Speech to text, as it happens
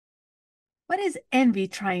What is envy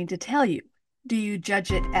trying to tell you? Do you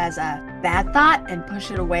judge it as a bad thought and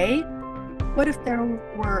push it away? What if there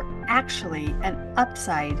were actually an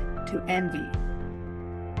upside to envy?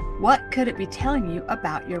 What could it be telling you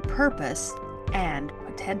about your purpose and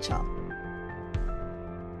potential?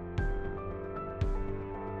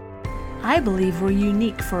 I believe we're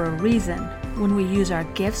unique for a reason. When we use our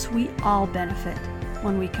gifts, we all benefit.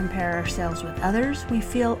 When we compare ourselves with others, we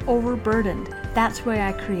feel overburdened. That's why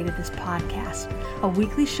I created this podcast, a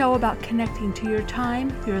weekly show about connecting to your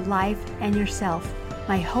time, your life, and yourself.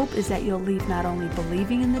 My hope is that you'll leave not only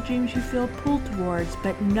believing in the dreams you feel pulled towards,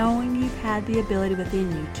 but knowing you've had the ability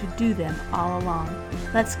within you to do them all along.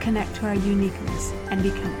 Let's connect to our uniqueness and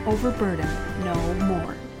become overburdened no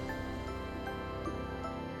more.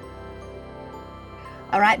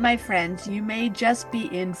 All right, my friends, you may just be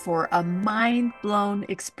in for a mind-blown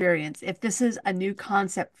experience if this is a new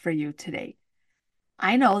concept for you today.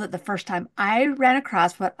 I know that the first time I ran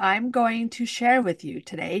across what I'm going to share with you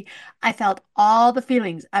today, I felt all the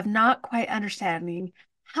feelings of not quite understanding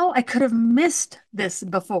how I could have missed this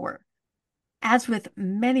before. As with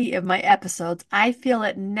many of my episodes, I feel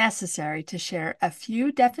it necessary to share a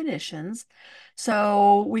few definitions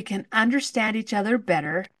so we can understand each other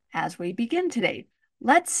better as we begin today.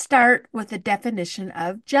 Let's start with the definition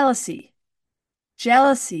of jealousy.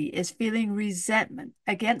 Jealousy is feeling resentment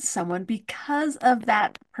against someone because of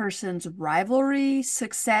that person's rivalry,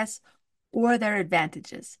 success, or their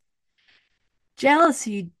advantages.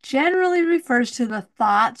 Jealousy generally refers to the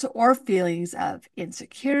thoughts or feelings of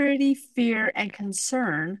insecurity, fear, and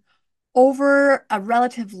concern over a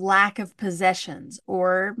relative lack of possessions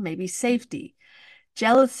or maybe safety.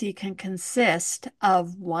 Jealousy can consist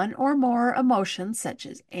of one or more emotions such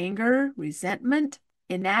as anger, resentment,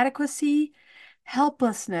 inadequacy,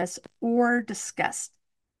 helplessness, or disgust.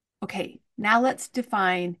 Okay, now let's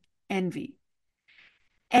define envy.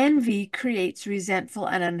 Envy creates resentful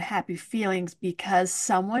and unhappy feelings because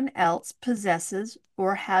someone else possesses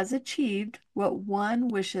or has achieved what one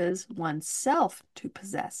wishes oneself to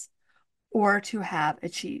possess or to have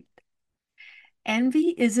achieved.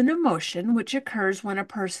 Envy is an emotion which occurs when a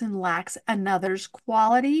person lacks another's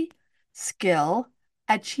quality, skill,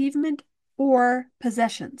 achievement, or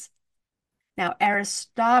possessions. Now,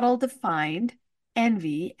 Aristotle defined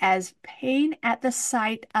envy as pain at the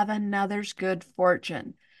sight of another's good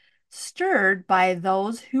fortune, stirred by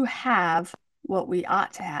those who have what we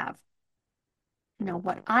ought to have. Now,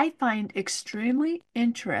 what I find extremely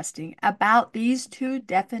interesting about these two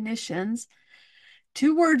definitions,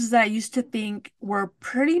 two words that I used to think were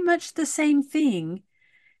pretty much the same thing,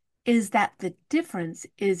 is that the difference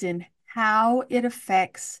is in how it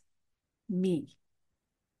affects me.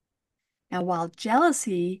 Now, while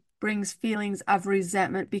jealousy brings feelings of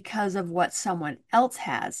resentment because of what someone else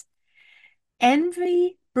has,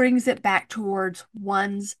 envy brings it back towards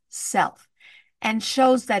one's self and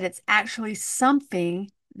shows that it's actually something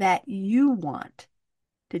that you want.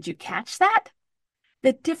 Did you catch that?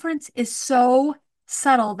 The difference is so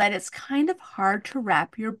subtle that it's kind of hard to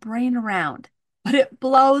wrap your brain around, but it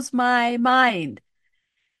blows my mind.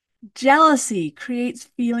 Jealousy creates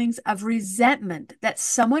feelings of resentment that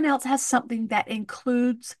someone else has something that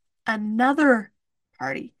includes another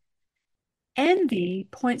party. Envy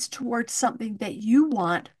points towards something that you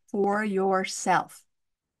want for yourself.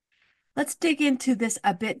 Let's dig into this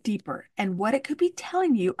a bit deeper and what it could be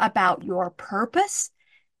telling you about your purpose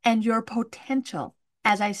and your potential,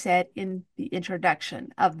 as I said in the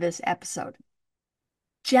introduction of this episode.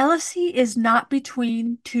 Jealousy is not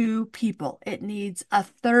between two people. It needs a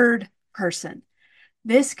third person.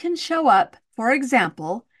 This can show up, for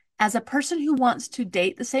example, as a person who wants to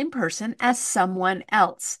date the same person as someone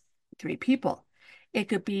else, three people. It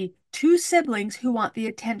could be two siblings who want the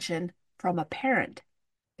attention from a parent,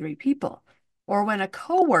 three people. Or when a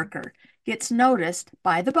coworker gets noticed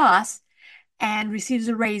by the boss and receives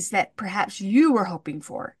a raise that perhaps you were hoping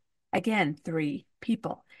for, again, three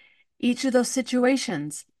people. Each of those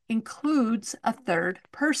situations includes a third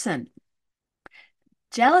person.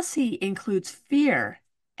 Jealousy includes fear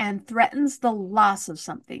and threatens the loss of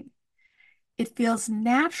something. It feels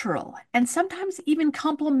natural and sometimes even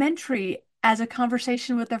complimentary as a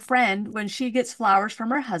conversation with a friend when she gets flowers from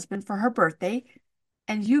her husband for her birthday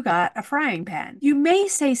and you got a frying pan. You may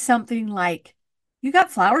say something like, "You got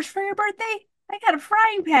flowers for your birthday? I got a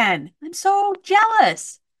frying pan. I'm so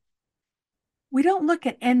jealous." We don't look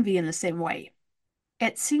at envy in the same way.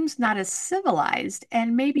 It seems not as civilized,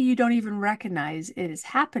 and maybe you don't even recognize it is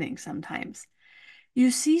happening sometimes.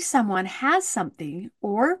 You see someone has something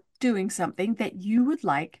or doing something that you would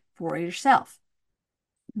like for yourself.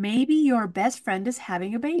 Maybe your best friend is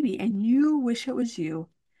having a baby and you wish it was you.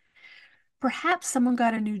 Perhaps someone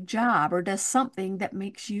got a new job or does something that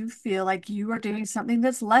makes you feel like you are doing something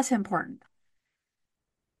that's less important.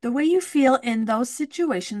 The way you feel in those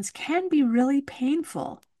situations can be really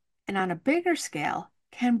painful, and on a bigger scale,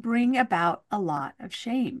 can bring about a lot of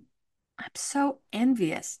shame. I'm so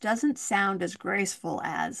envious doesn't sound as graceful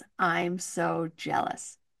as I'm so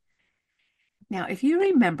jealous. Now, if you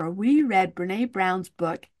remember, we read Brene Brown's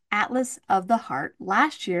book, Atlas of the Heart,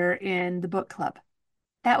 last year in the book club.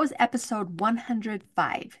 That was episode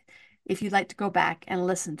 105, if you'd like to go back and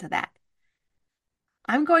listen to that.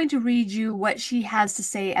 I'm going to read you what she has to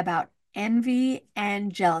say about envy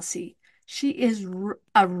and jealousy. She is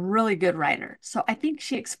a really good writer, so I think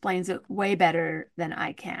she explains it way better than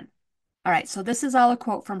I can. All right, so this is all a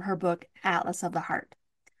quote from her book, Atlas of the Heart.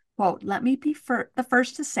 Quote, let me be the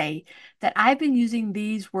first to say that I've been using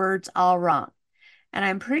these words all wrong. And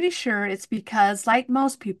I'm pretty sure it's because, like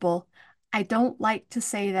most people, I don't like to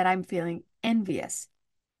say that I'm feeling envious,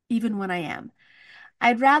 even when I am.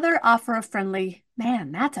 I'd rather offer a friendly,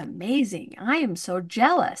 man, that's amazing. I am so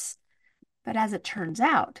jealous. But as it turns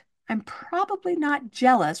out, I'm probably not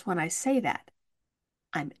jealous when I say that.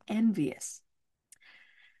 I'm envious.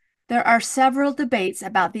 There are several debates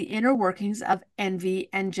about the inner workings of envy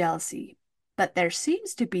and jealousy, but there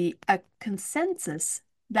seems to be a consensus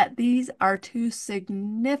that these are two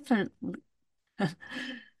significant, let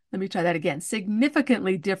me try that again,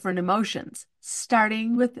 significantly different emotions,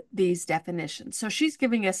 starting with these definitions. So she's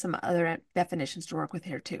giving us some other definitions to work with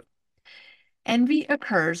here too. Envy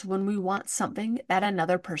occurs when we want something that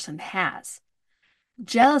another person has.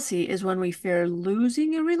 Jealousy is when we fear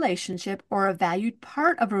losing a relationship or a valued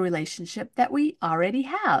part of a relationship that we already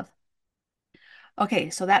have. Okay,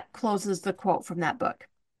 so that closes the quote from that book.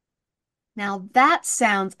 Now, that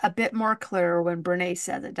sounds a bit more clear when Brene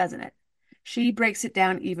says it, doesn't it? She breaks it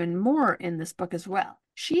down even more in this book as well.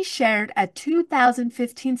 She shared a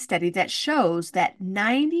 2015 study that shows that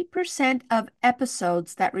 90% of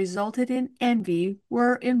episodes that resulted in envy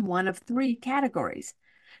were in one of three categories.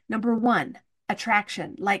 Number one,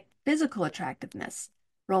 attraction, like physical attractiveness,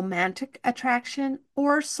 romantic attraction,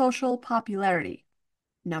 or social popularity.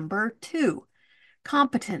 Number two,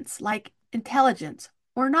 competence, like intelligence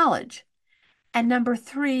or knowledge. And number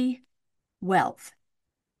three, wealth.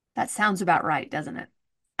 That sounds about right, doesn't it?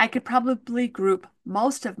 I could probably group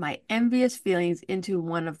most of my envious feelings into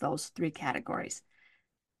one of those three categories.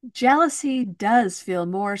 Jealousy does feel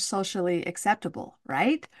more socially acceptable,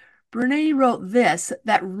 right? Brene wrote this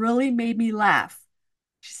that really made me laugh.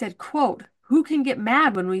 She said, quote, who can get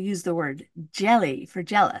mad when we use the word jelly for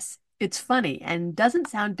jealous? It's funny and doesn't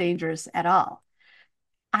sound dangerous at all.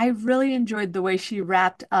 I really enjoyed the way she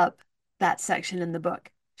wrapped up that section in the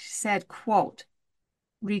book. She said, quote,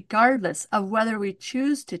 regardless of whether we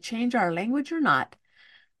choose to change our language or not,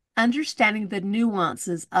 understanding the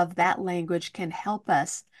nuances of that language can help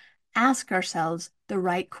us ask ourselves the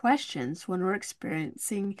right questions when we're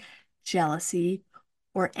experiencing jealousy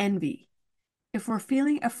or envy. If we're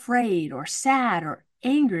feeling afraid or sad or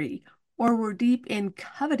angry, or we're deep in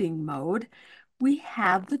coveting mode, we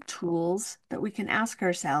have the tools that we can ask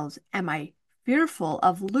ourselves, am I fearful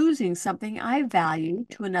of losing something I value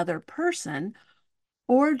to another person,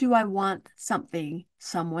 or do I want something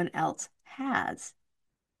someone else has?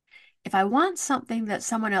 If I want something that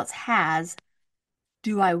someone else has,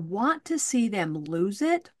 do I want to see them lose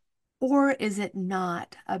it, or is it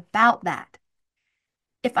not about that?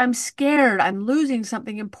 If I'm scared I'm losing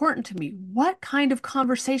something important to me, what kind of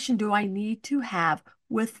conversation do I need to have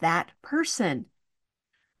with that person?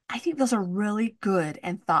 I think those are really good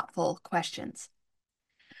and thoughtful questions.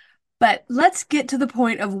 But let's get to the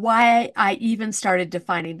point of why I even started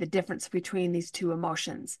defining the difference between these two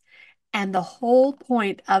emotions and the whole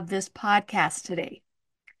point of this podcast today.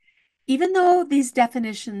 Even though these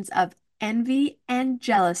definitions of envy and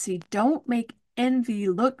jealousy don't make envy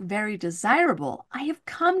look very desirable, I have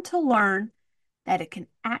come to learn that it can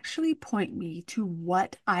actually point me to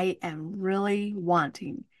what I am really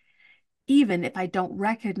wanting, even if I don't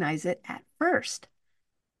recognize it at first.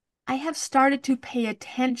 I have started to pay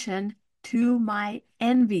attention to my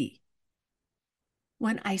envy.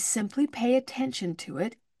 When I simply pay attention to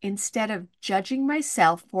it, instead of judging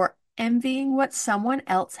myself for envying what someone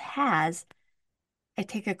else has, I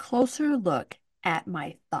take a closer look at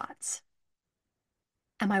my thoughts.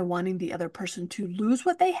 Am I wanting the other person to lose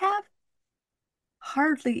what they have?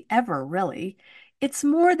 Hardly ever, really. It's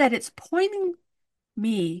more that it's pointing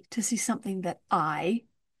me to see something that I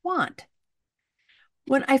want.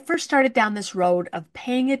 When I first started down this road of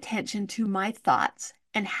paying attention to my thoughts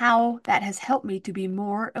and how that has helped me to be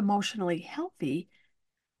more emotionally healthy,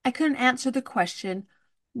 I couldn't answer the question,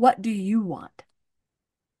 what do you want?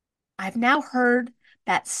 I've now heard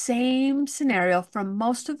that same scenario from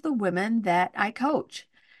most of the women that I coach.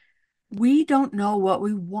 We don't know what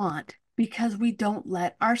we want because we don't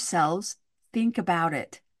let ourselves think about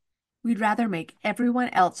it. We'd rather make everyone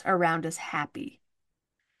else around us happy.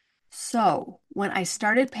 So, when I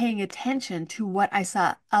started paying attention to what I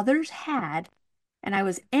saw others had and I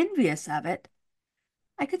was envious of it,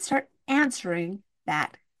 I could start answering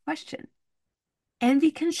that question. Envy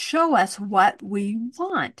can show us what we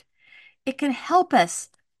want. It can help us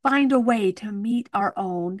find a way to meet our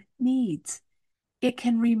own needs. It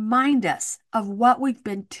can remind us of what we've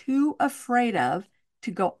been too afraid of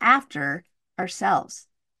to go after ourselves.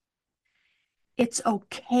 It's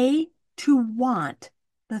okay to want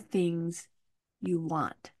the things you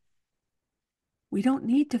want. We don't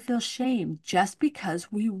need to feel shame just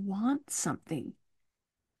because we want something.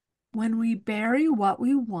 When we bury what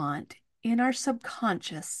we want in our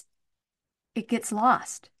subconscious, it gets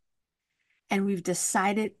lost, and we've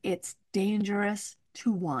decided it's dangerous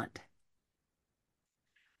to want.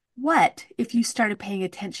 What if you started paying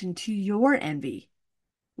attention to your envy?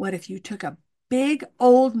 What if you took a big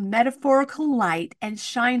old metaphorical light and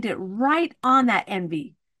shined it right on that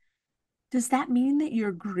envy? Does that mean that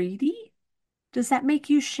you're greedy? Does that make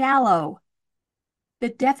you shallow? The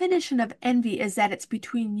definition of envy is that it's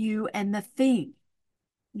between you and the thing,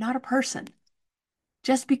 not a person.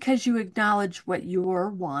 Just because you acknowledge what your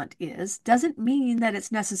want is doesn't mean that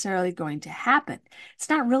it's necessarily going to happen. It's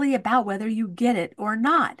not really about whether you get it or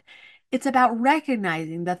not. It's about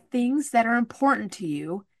recognizing the things that are important to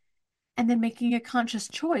you and then making a conscious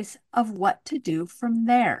choice of what to do from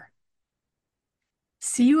there.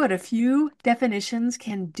 See what a few definitions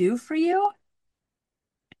can do for you?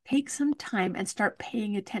 Take some time and start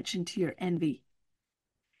paying attention to your envy.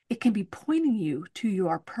 It can be pointing you to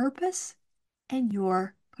your purpose and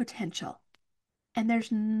your potential. And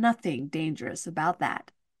there's nothing dangerous about that.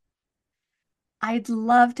 I'd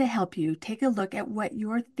love to help you take a look at what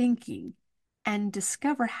you're thinking and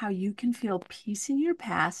discover how you can feel peace in your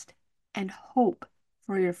past and hope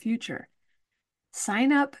for your future.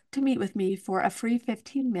 Sign up to meet with me for a free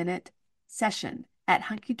 15-minute session at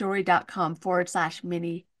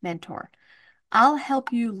hunkydory.com/mini mentor. I'll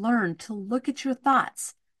help you learn to look at your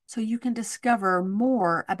thoughts so you can discover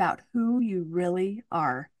more about who you really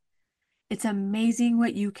are. It's amazing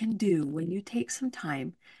what you can do when you take some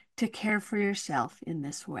time to care for yourself in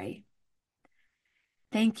this way.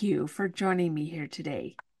 Thank you for joining me here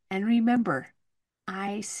today. And remember,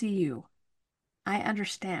 I see you. I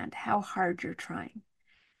understand how hard you're trying,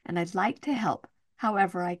 and I'd like to help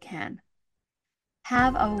however I can.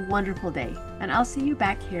 Have a wonderful day, and I'll see you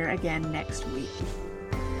back here again next week.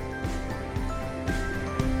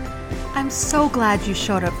 I'm so glad you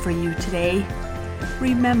showed up for you today.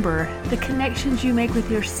 Remember, the connections you make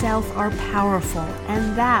with yourself are powerful,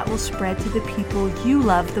 and that will spread to the people you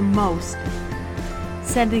love the most.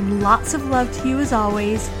 Sending lots of love to you as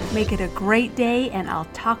always. Make it a great day, and I'll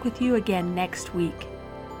talk with you again next week.